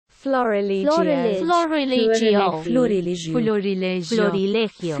Florilegio. Florilegio. Florilegio.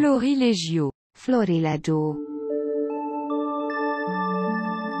 Florilegio. Florilegio. Florilegio.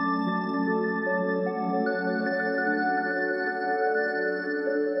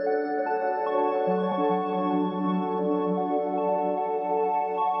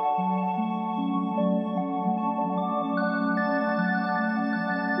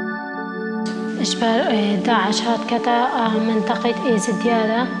 إجبار داعش هاد كتا منطقة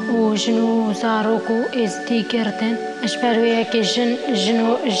إزديادة وجنو زاروكو إزدي جردن إجبار وياكي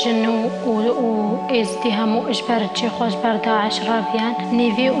جنو وإزديهمو إجبار تشيخو إجبار داعش رافيان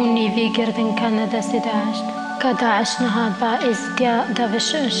نيفي ونيفي جردن كان دست داعش كداعش نهاد با إزديا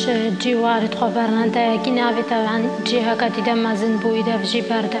دافش جوار تخبرنا داكي نافي طبعا جيها كتيدا مازن بوي دافجي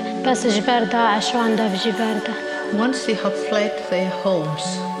باردة بس إجبار داعش وان دافجي باردة. Once they have fled their homes,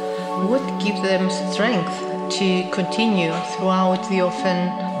 what gives them strength to continue throughout the often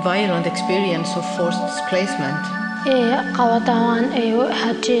violent experience of forced displacement? قوطوان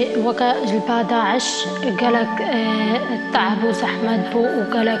حجي وكا جلبا داعش قالك تعبو زحمت بو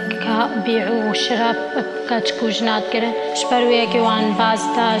وقالك بيعو شراب كاتشكو جنات كرن شبروي كيوان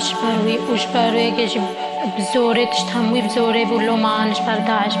بازدا شبروي وشبروي كيجي بزوري تشتهموي بزوري بولو مان شبر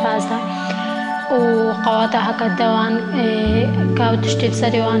داعش بازدا وقواتا هكا دوان كاو تشتيف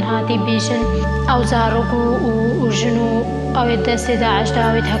سريوان هادي بيشن او زاروكو وجنو او دست داعش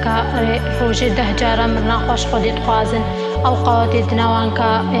داويت هكا روجي ده جارة مرنا خوش خودي تخوازن او قواتي دنوان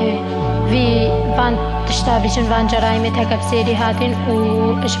كا في فان تشتابيشن فان جرايمت هكا بسيري هاتين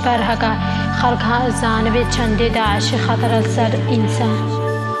واشبار هكا خلق ها زانبي چندي داعشي خطر السر انسان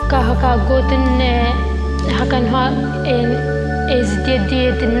كا هكا قوتن هكا نها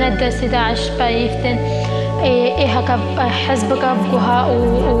إزدياد الندى سداعش بايفتن هكا حزبك بقها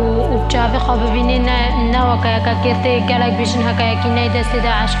وجابي خببينين نوكا يكا كيرتي قالك بيشن هكا يكي نيدا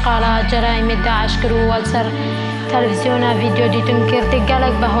سداعش قالا جرائم داعش كرو والسر تلفزيونا فيديو ديتون كيرتي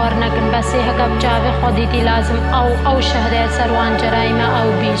قالك بهور نكن بس هكا بجابي خوديتي لازم أو شهداء سروان جرائم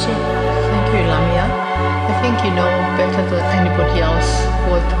أو بيشن. Thank you, Lamia. I think you know better than anybody else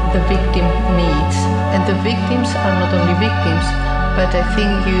what the victim needs. And the victims are not only victims, but I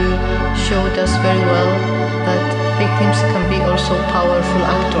think you showed us very well that victims can be also powerful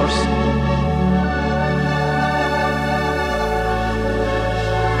actors.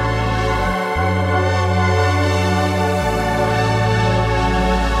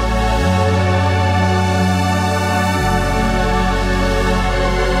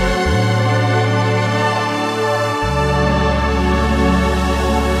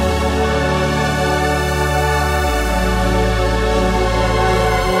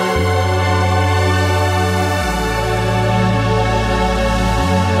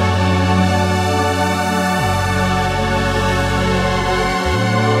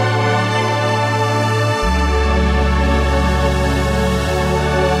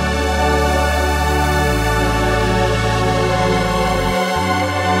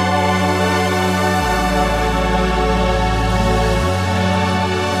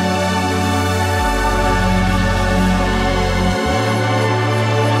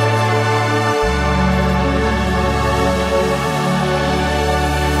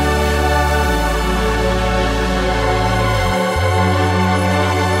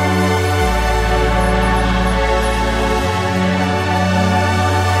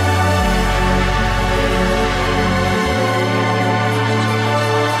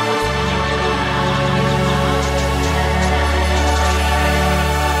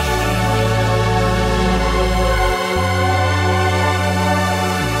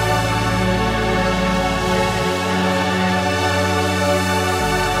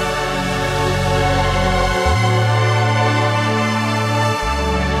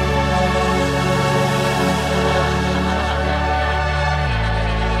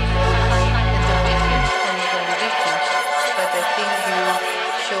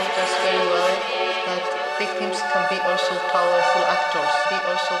 Victims can be also powerful actors, be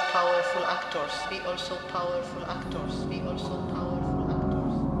also powerful actors, be also powerful actors, be also powerful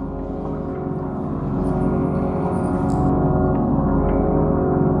actors.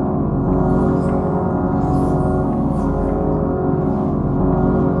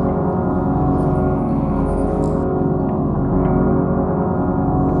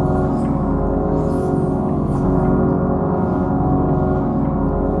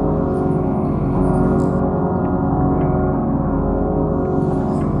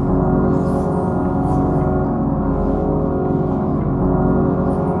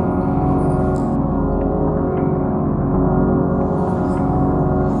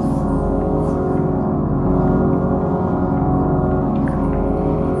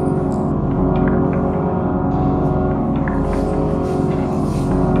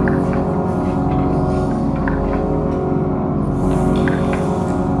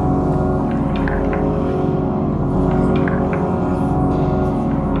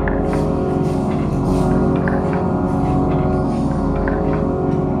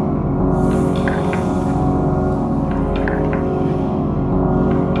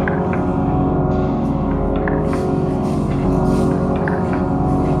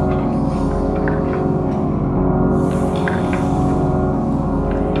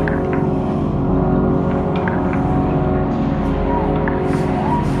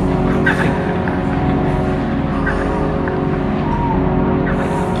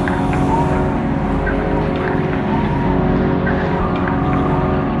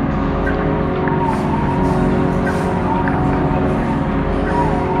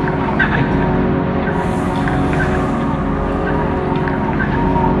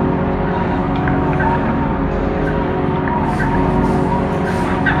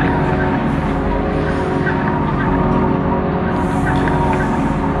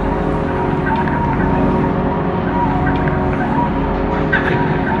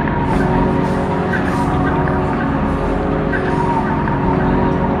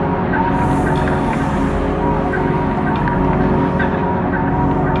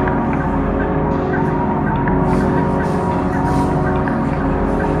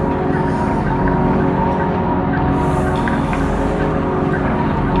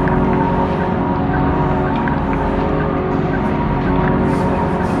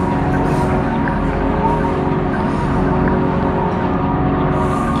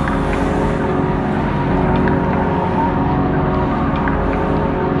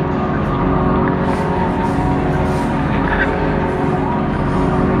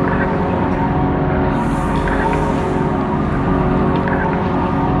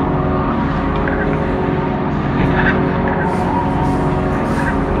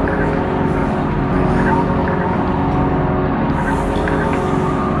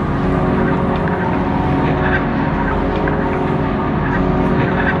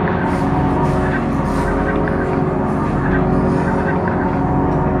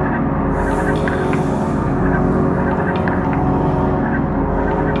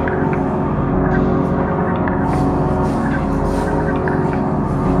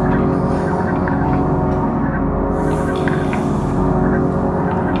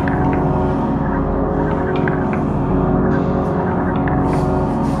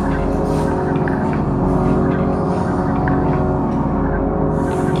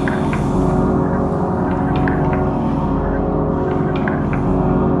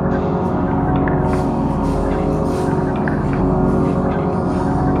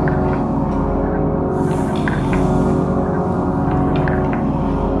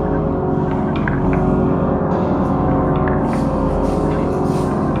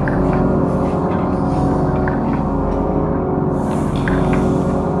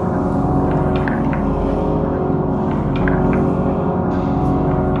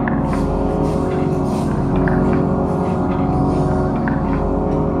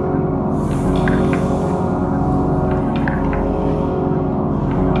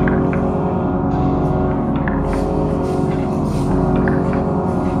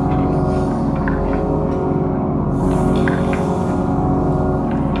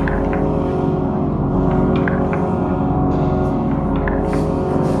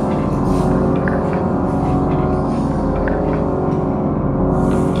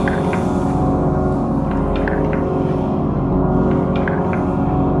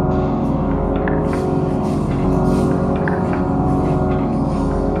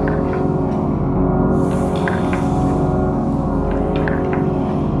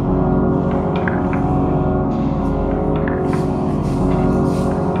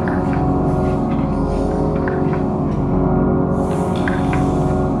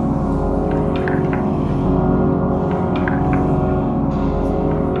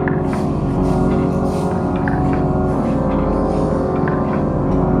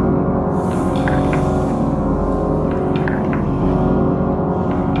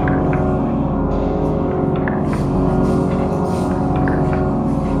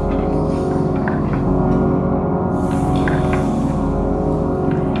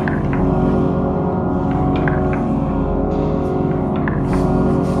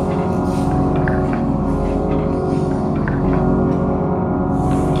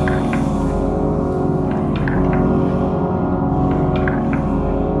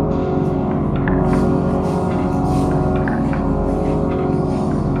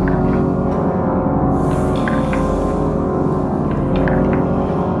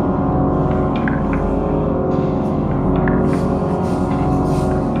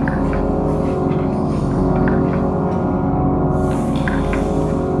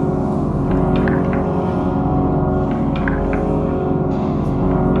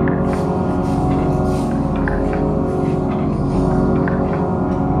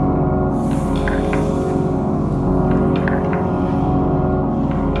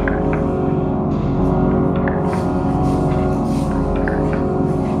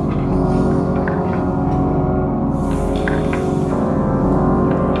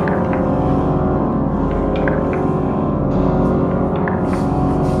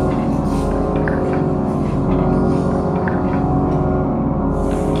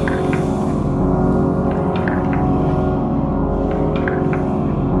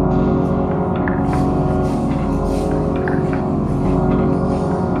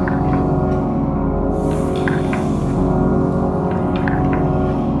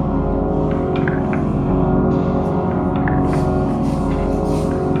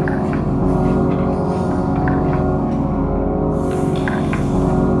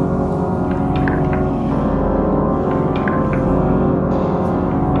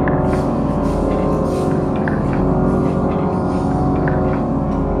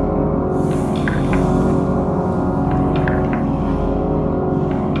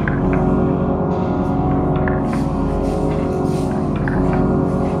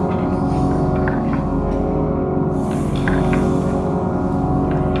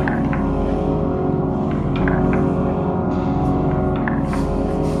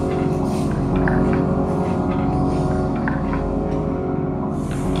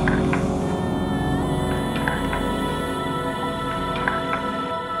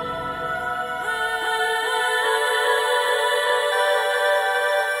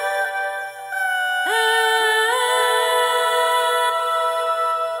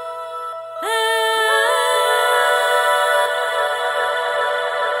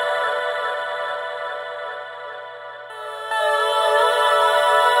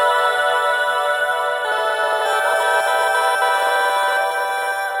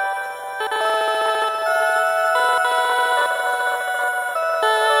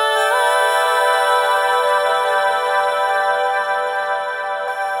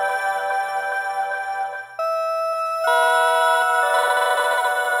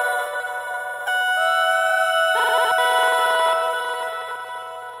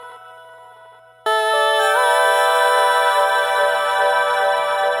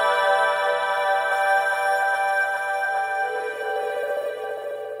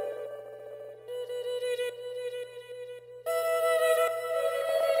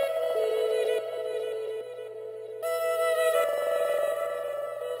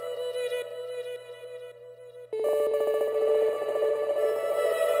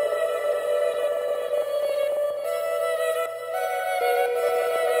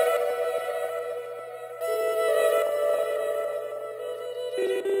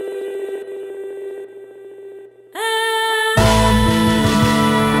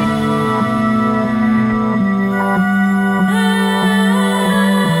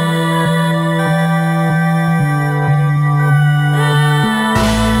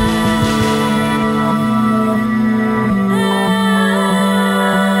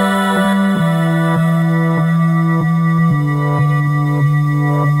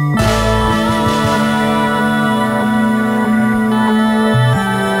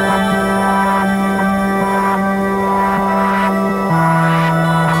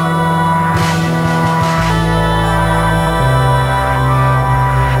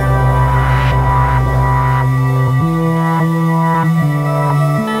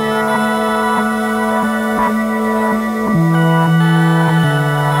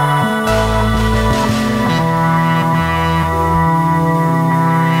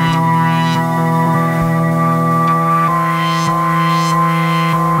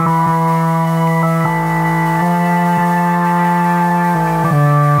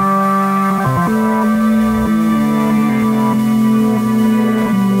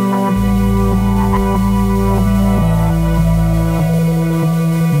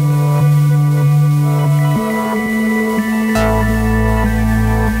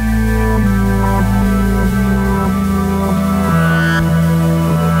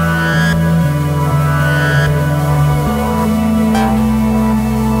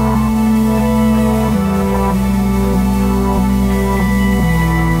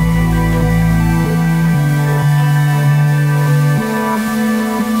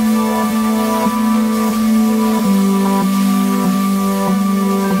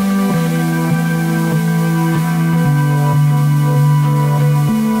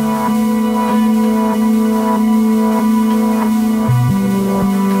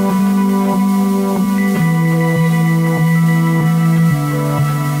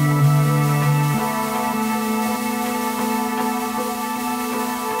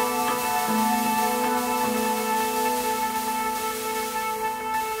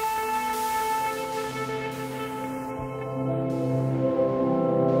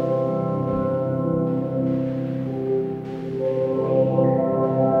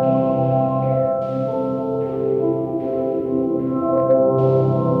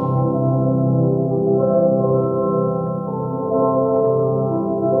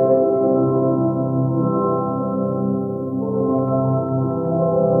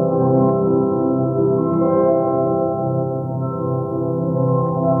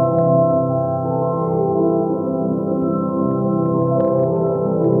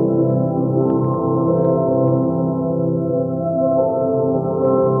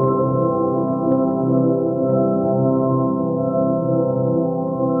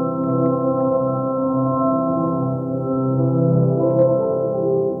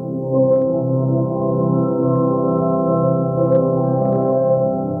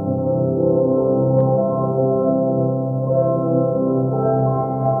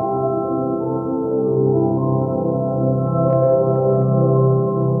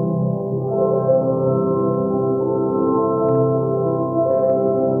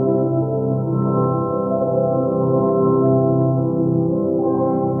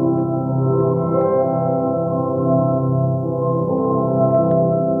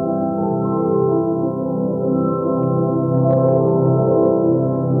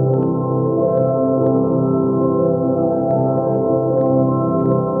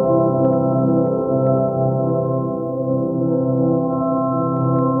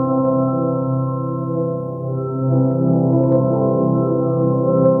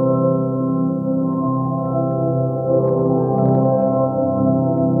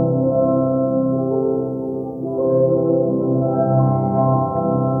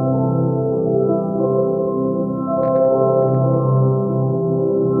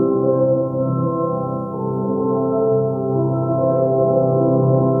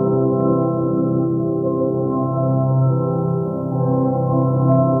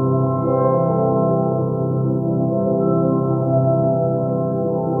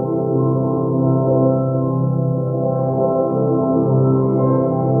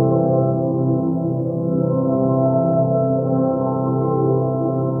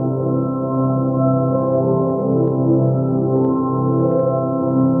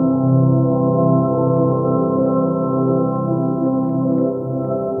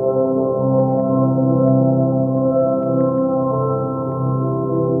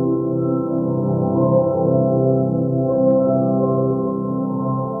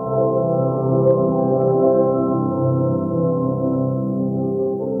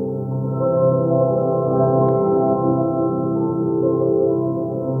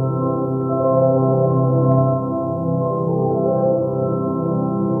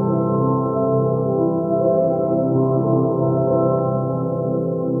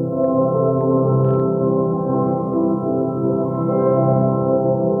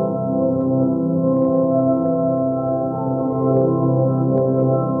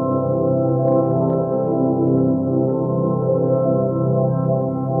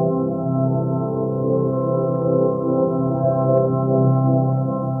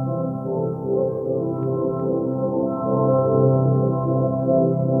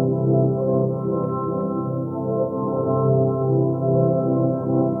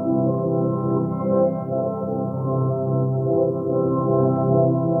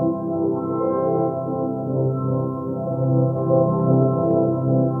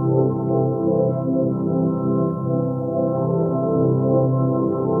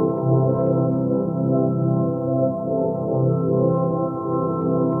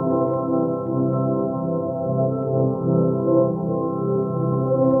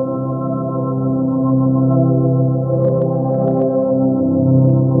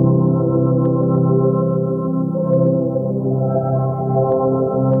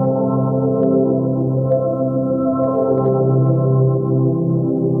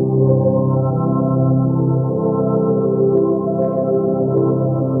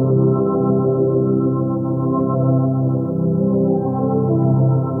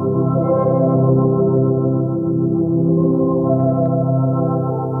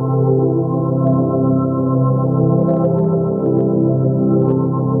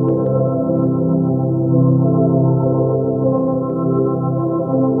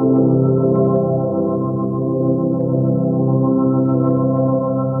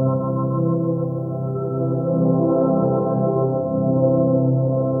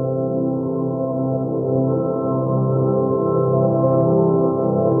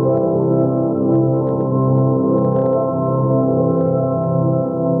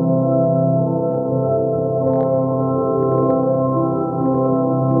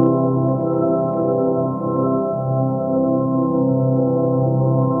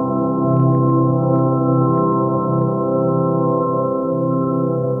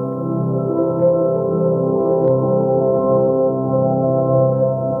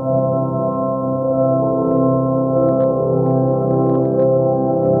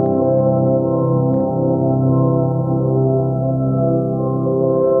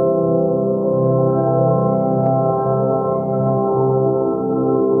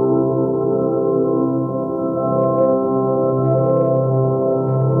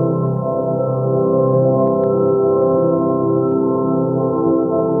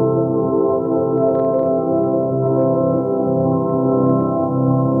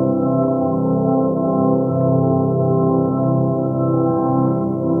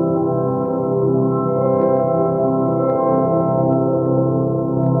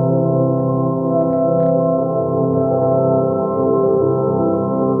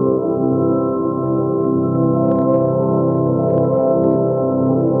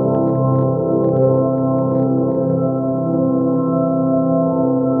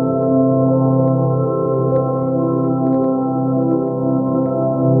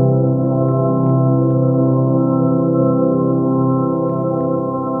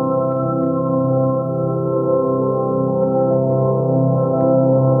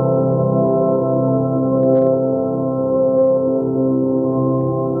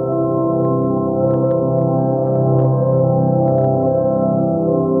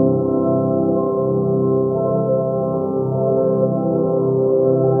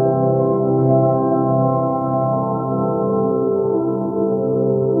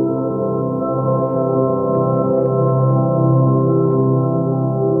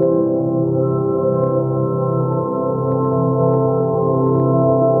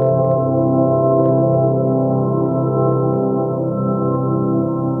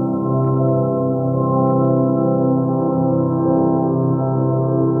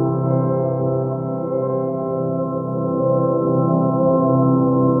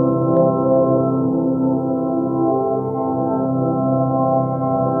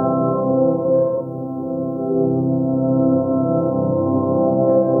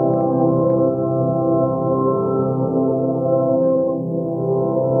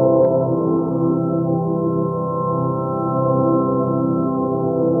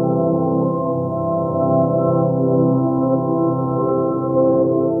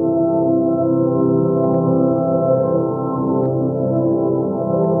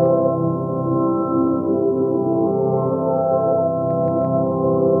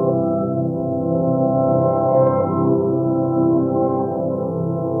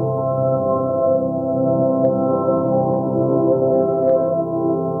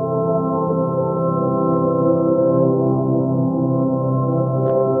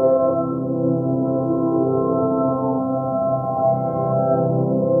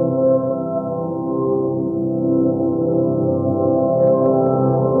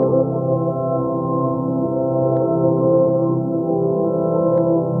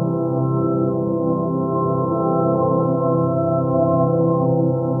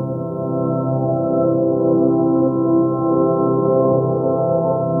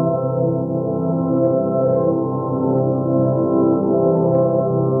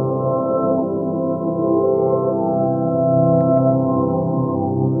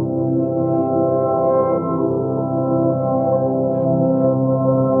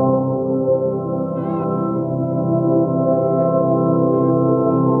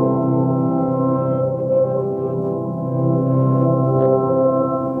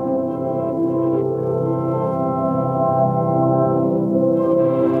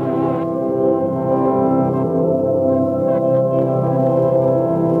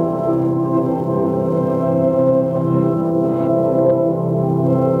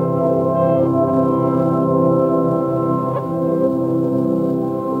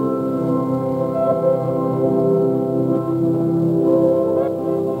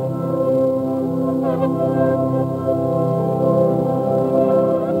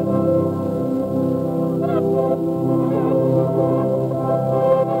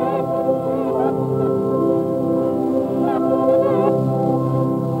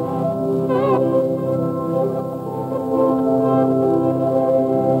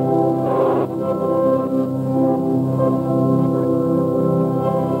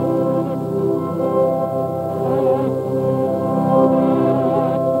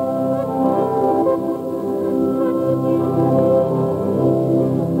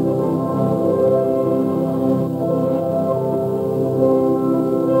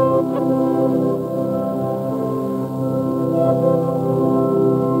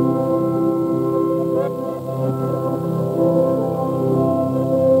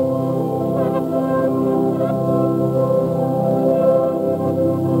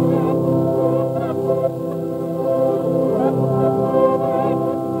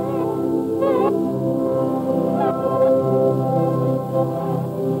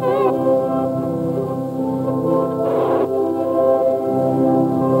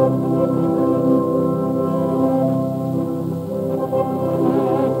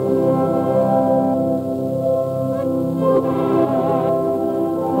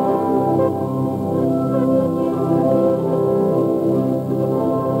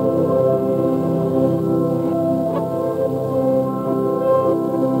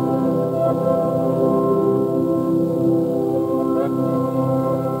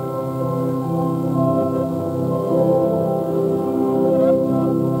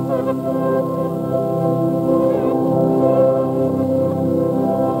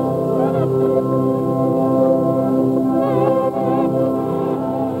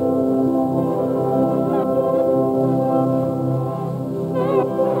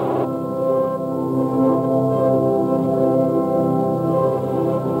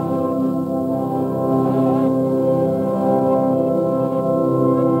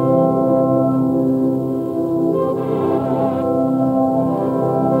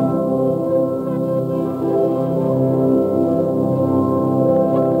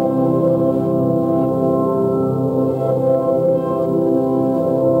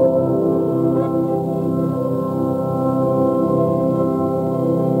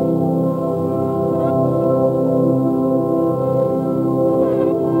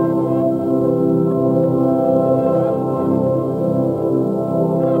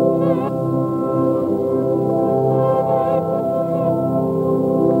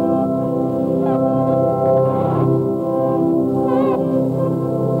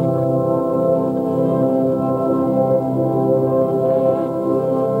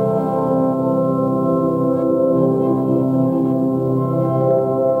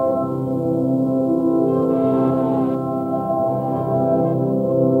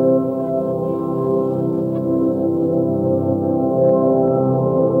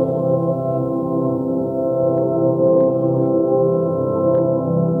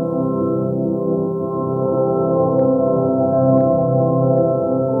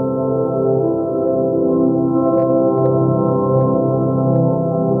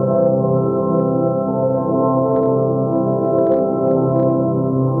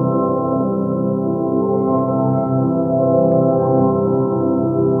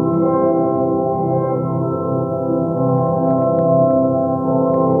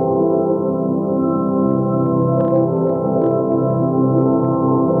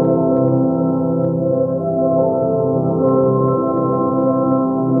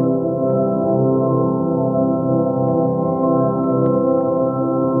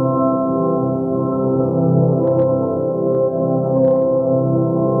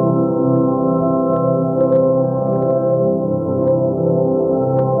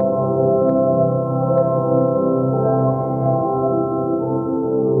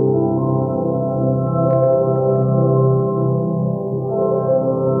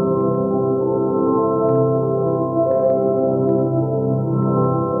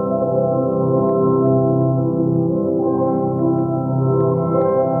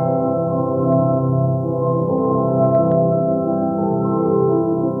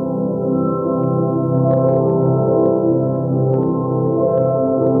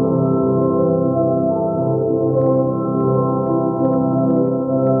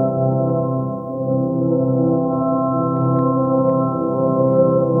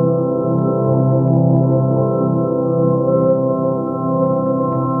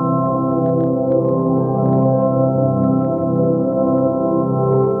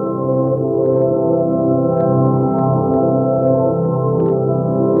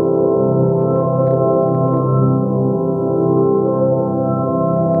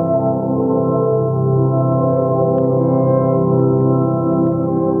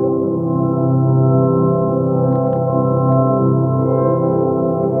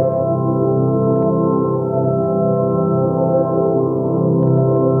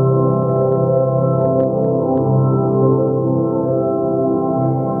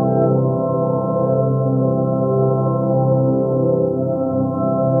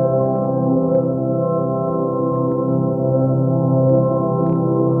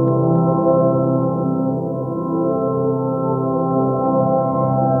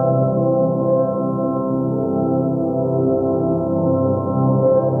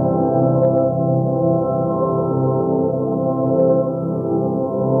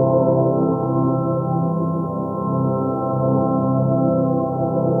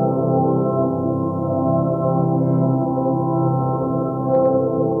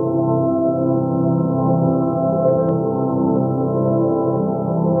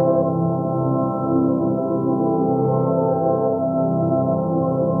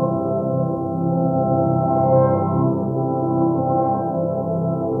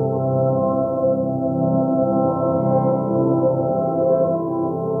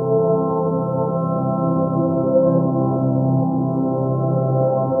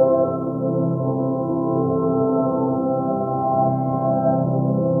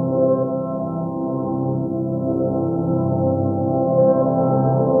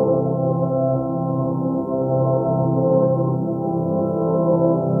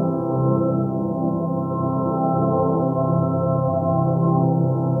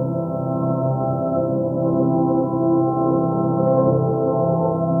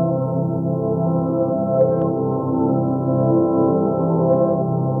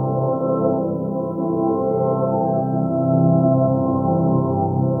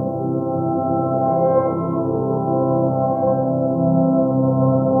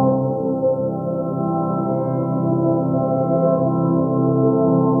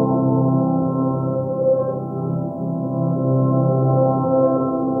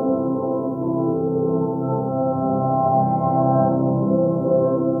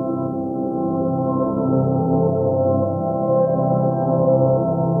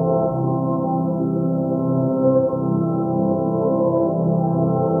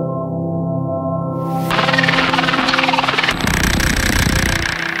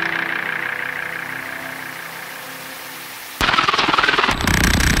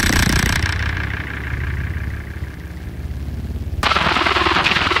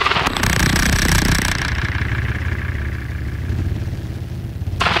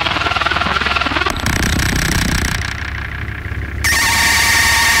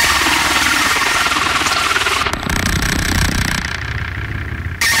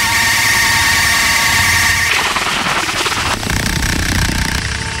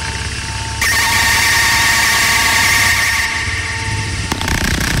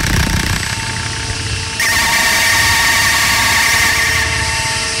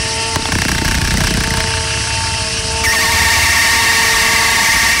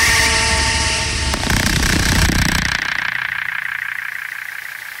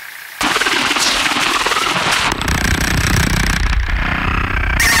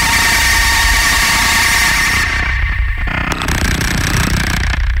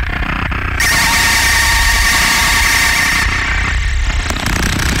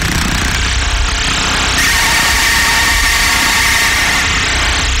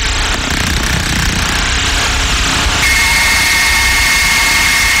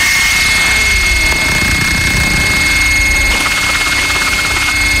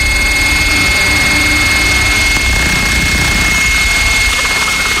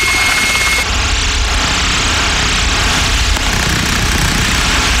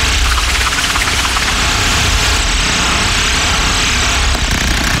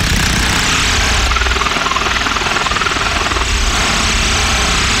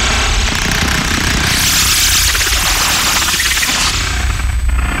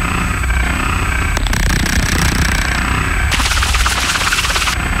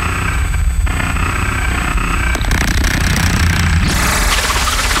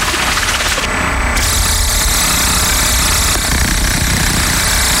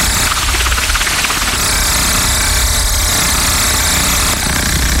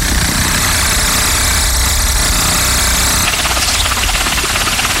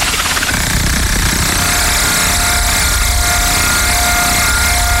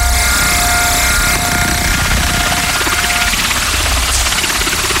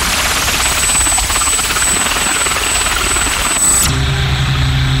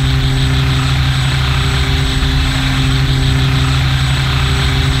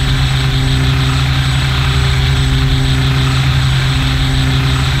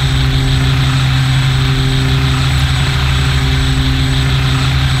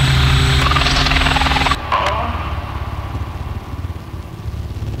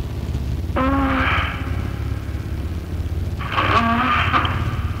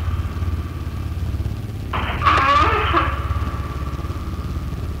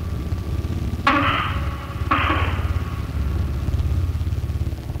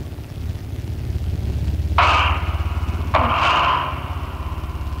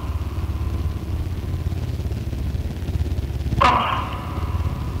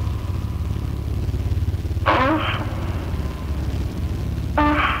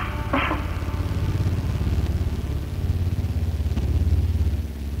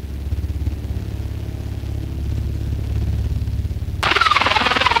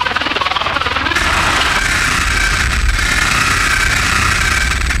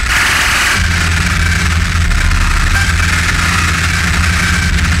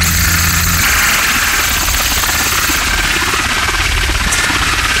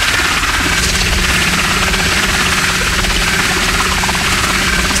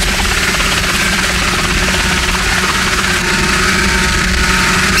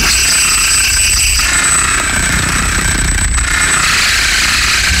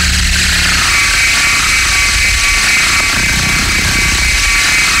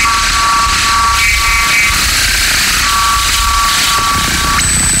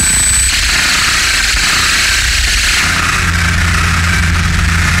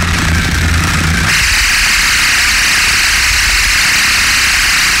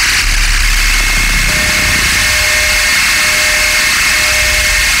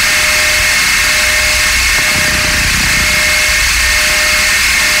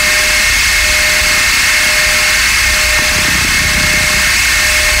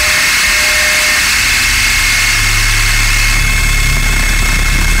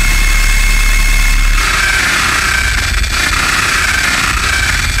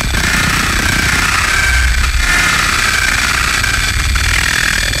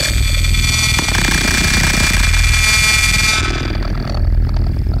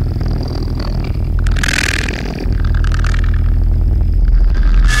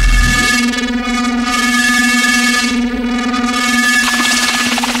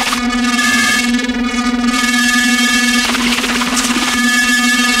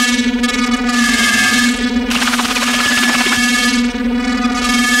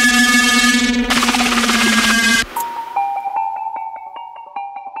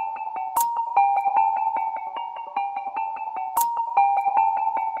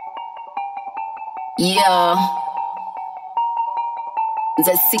 Yo,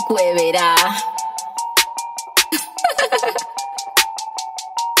 nze sikwebera.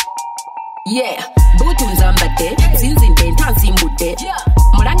 Yeah, butu nzambadde, zinzimbe ntanzimbudde.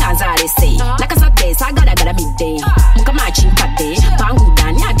 Mulanga nzalese, nakazadde sagalagala midde. Mukama akinkadde, panguda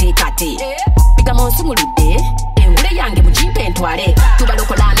ani ateekate. Bigambo nsumuludde, engule yange mukimpe ntwale.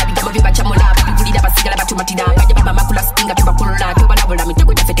 Tubalokolana bigambo bibacamula, babigulira basigala batumatira. Bajja baba makula singa tubakulula, tubalabula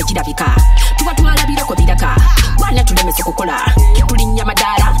mitego gyaffe tekirabika. Tuba twalabireko biraka, wana tulemese kukola. Tulinnya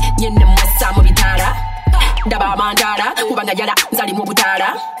madaala, nyenne mwessa mu bitaala. Ndaba amandala, kubanga jala nzali mu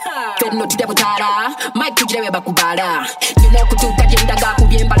butaala. Fenno tudde butaala, Mike tugire bakubala. Nina okutuuka gye ndaga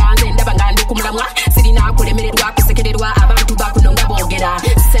kubye embalanze, ndaba nga ndi ku mulamwa. Sirina kulemererwa kusekererwa, abantu bakunonga boogera.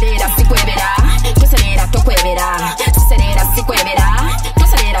 Siserera sikwebera, toserera tokwebera. Siserera sikwebera,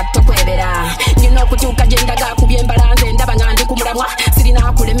 toserera tokwebera. Nina okutuuka gye ndaga kubye embalanze, ndaba nga ndi ku mulamwa.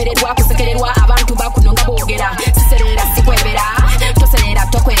 Sirina kulemererwa kusekererwa, abantu bakunonga boogera. Siserera sikwebera, toserera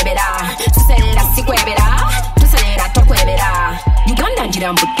tokwebera. Siserera sikwebera, toserera tokwebera. Uganda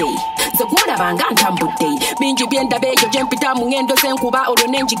njirambudde, nze gwolabanga ntambudde. Bingi byendaba eyo gye mpita mu ngendo z'enkuba olwo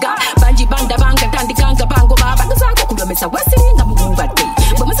n'enjiga. Bangi bandabanga ntandikanga bangoba, bagezaako kulomesa wesiringa mububadde.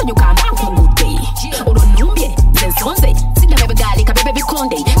 Bwe musanyuka mba nkungudde, olwo nnumbye nze nsonze. Siddabe begaali kabebe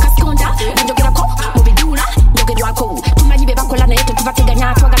bikonde, kasikonda banjogerako mu biduula njogerwako. Tumanyi be bakola naye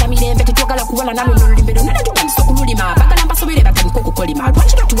tetubateganya, twagala mirembe tetwagala kuwala na luno olulimi lwonna ne tutandisa okululima. Bagala mbasobere batandika okukolima,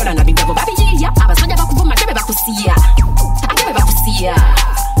 lwaki batuwala na bigabo babiyiiya. Abasajja bakuvuma ate be bakusiya, ate be bakusiya.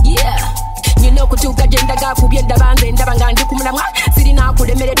 Yeah, nina okutuuka gye ndaga kubye ndaba nze ndaba nga ndi ku mulamwa. Sirina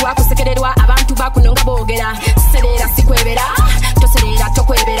kulemererwa kusekererwa, abantu bakunonga boogera. Siserera sikwebera, toserera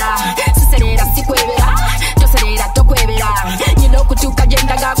tokwebera. Siserera sikwebera, toserera tokwebera. Nina okutuuka gye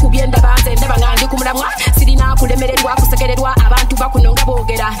ndaga kubye ndaba nze ndaba nga ndi ku mulamwa. Sirina kulemererwa kusekererwa, abantu bakunonga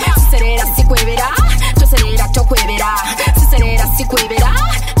boogera. Siserera sikwebera, toserera tokwebera. Siserera sikwebera,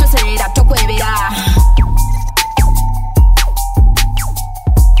 toserera tokwebera.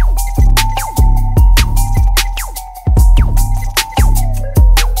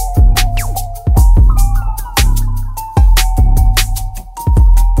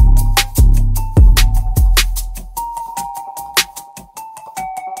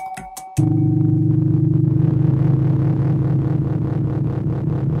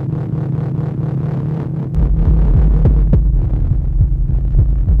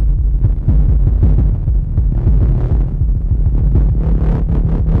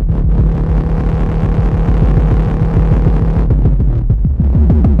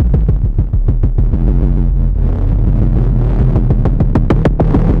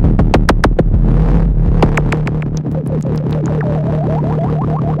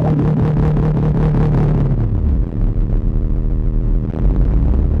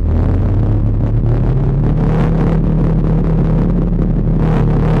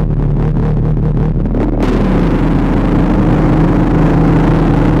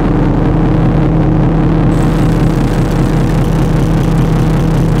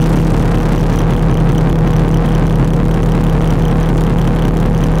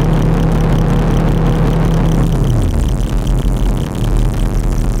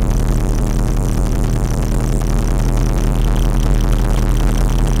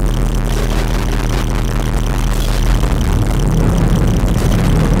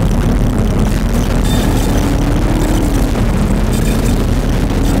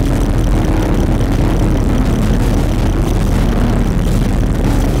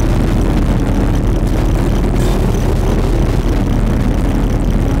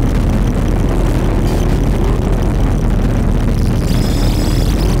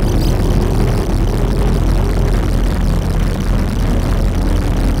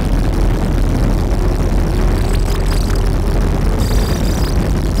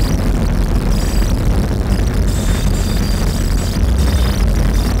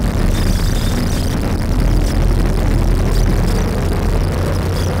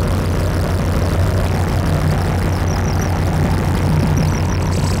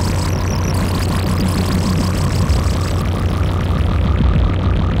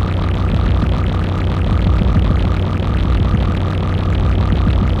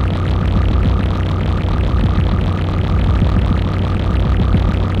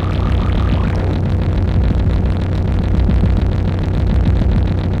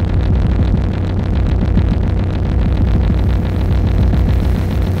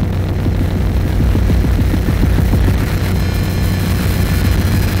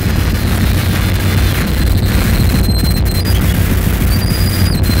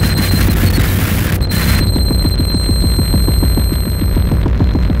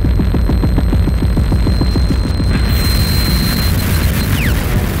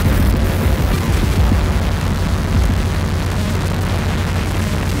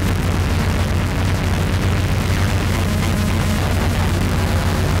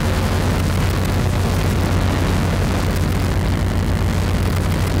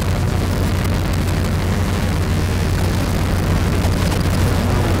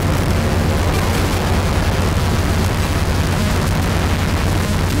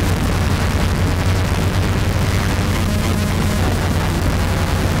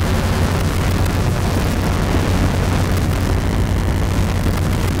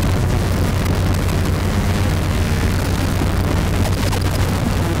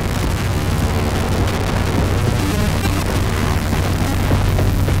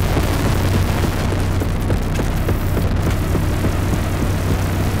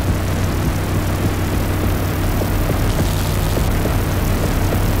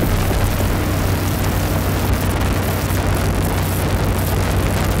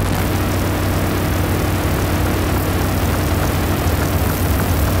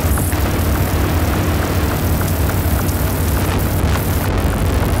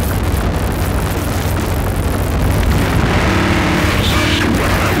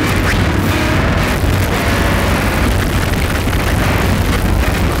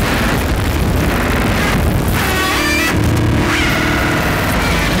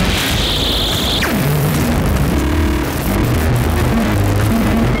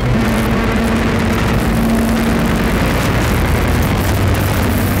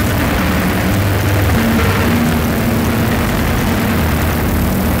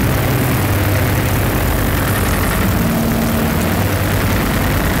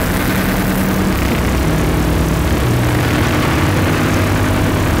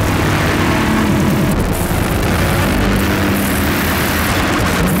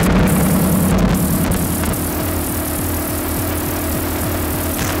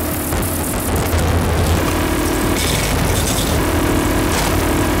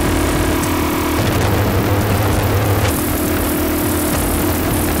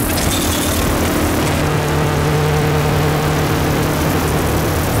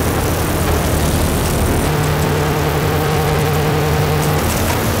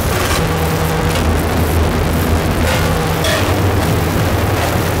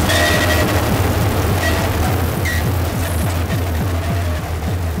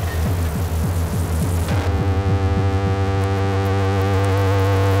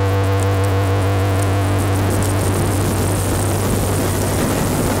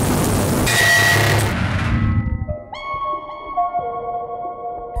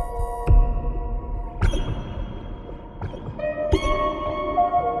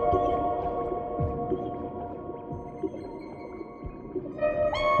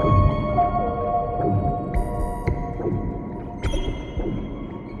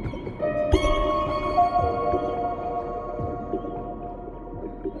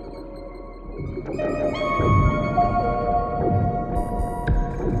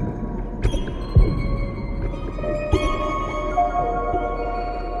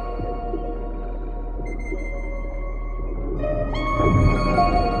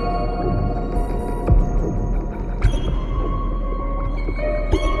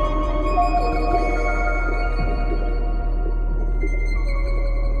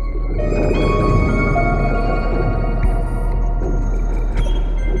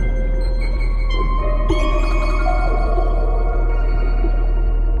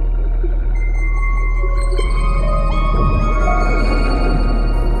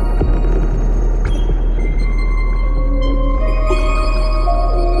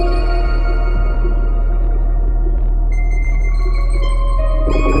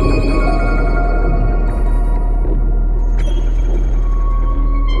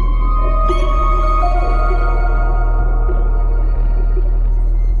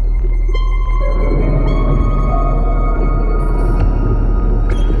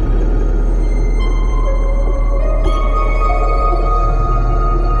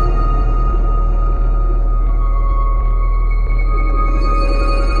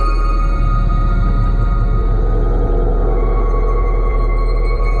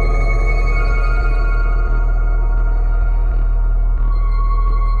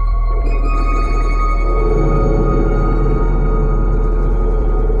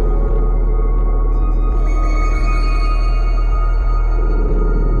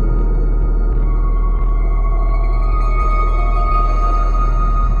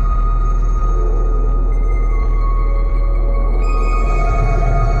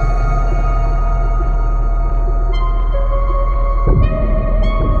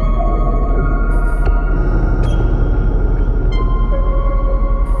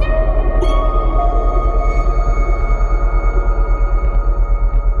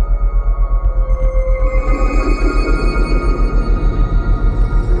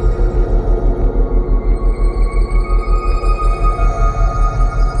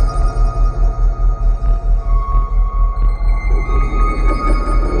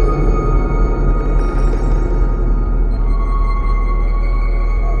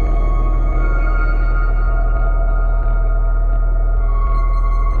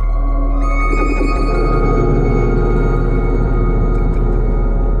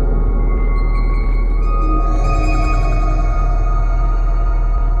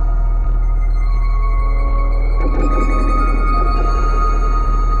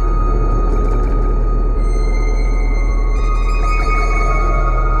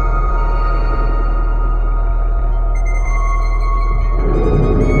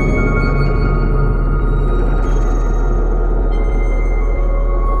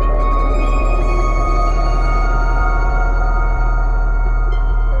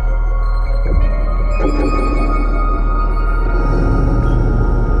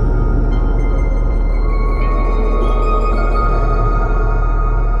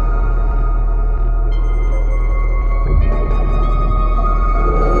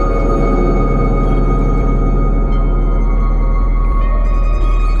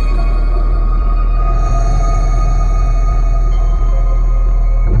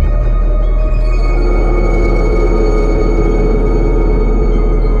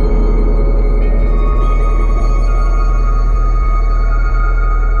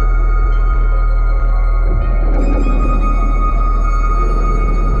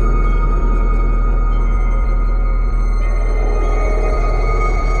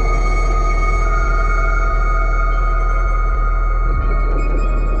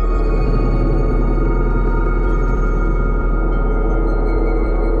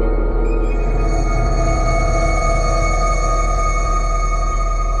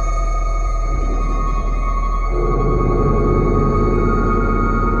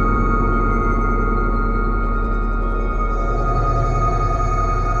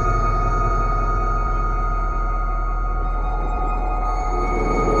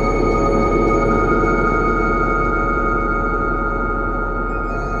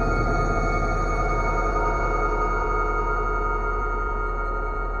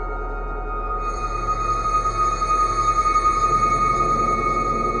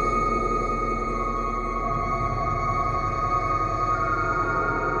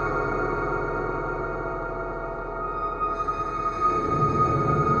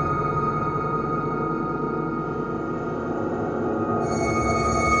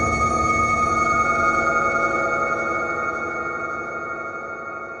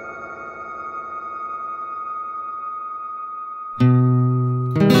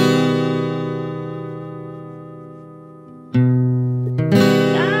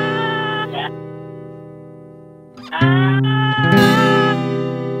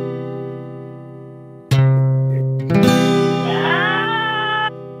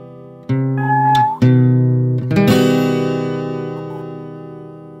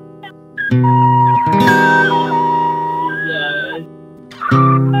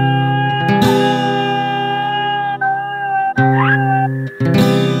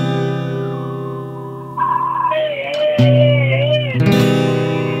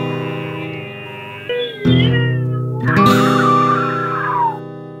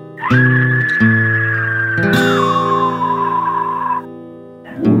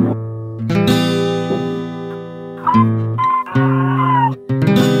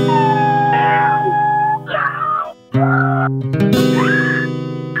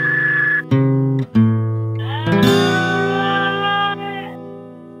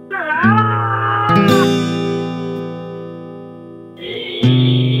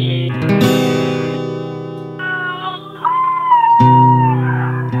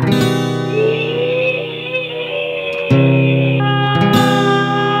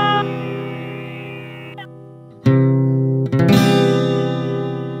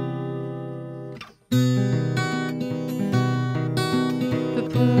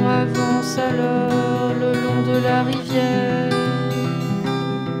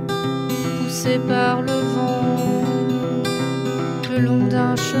 poussés par le vent, le long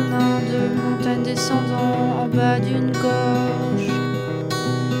d'un chemin de montagne descendant en bas d'une gorge.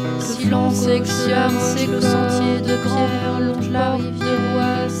 Si l'on sectionne le sentier de pierre, longe la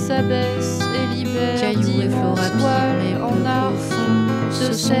rivière, s'abaisse et libère Cailloux et flots rapides, mais en art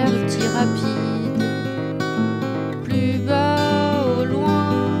ce sont de petits rapides. Plus bas au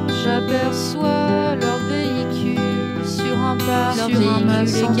loin, j'aperçois leur véhicule sur un parc, sur un mât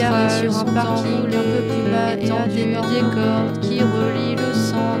égaré, sur un parking un peu plus bas, étendu des cordes qui relient le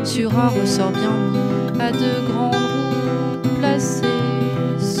centre sur un ressort bien mis à de grands roues placés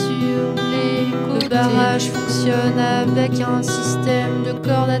sur les côtés. Le barrage fonctionne avec un système de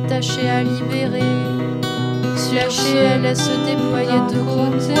cordes attachées à libérer. Lâchées, elle laisse se déployer de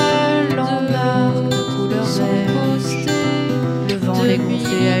côté, en art de couleur vert. Le vent les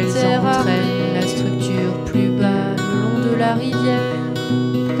gonfle et elles entraînent la structure plus bas le long de la rivière,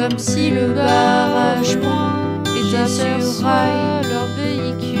 comme si le barrage point était sur rail, leur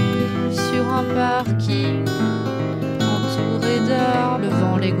véhicule sur un parking entouré d'arbres. Le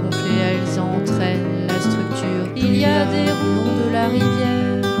vent les gonfle et elles entraînent la structure plus Il y a bas des le long roues de la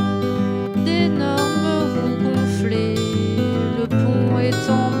rivière, d'énormes roues gonflées. Le pont est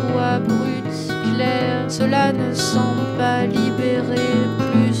en bois brut clair, cela ne semble pas libéré